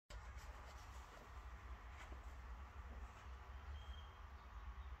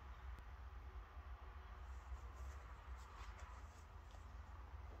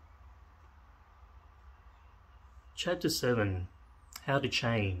Chapter 7. How to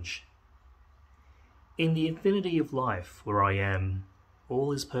Change. In the infinity of life where I am,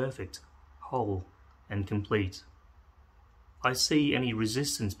 all is perfect, whole, and complete. I see any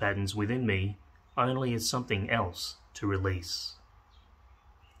resistance patterns within me only as something else to release.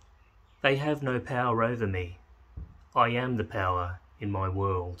 They have no power over me. I am the power in my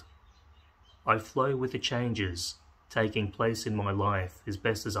world. I flow with the changes taking place in my life as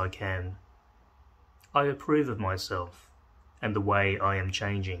best as I can. I approve of myself and the way I am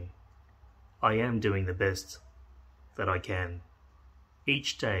changing. I am doing the best that I can.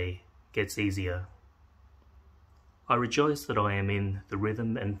 Each day gets easier. I rejoice that I am in the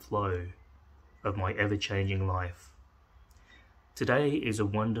rhythm and flow of my ever-changing life. Today is a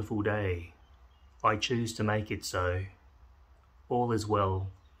wonderful day. I choose to make it so. All is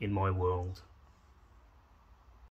well in my world.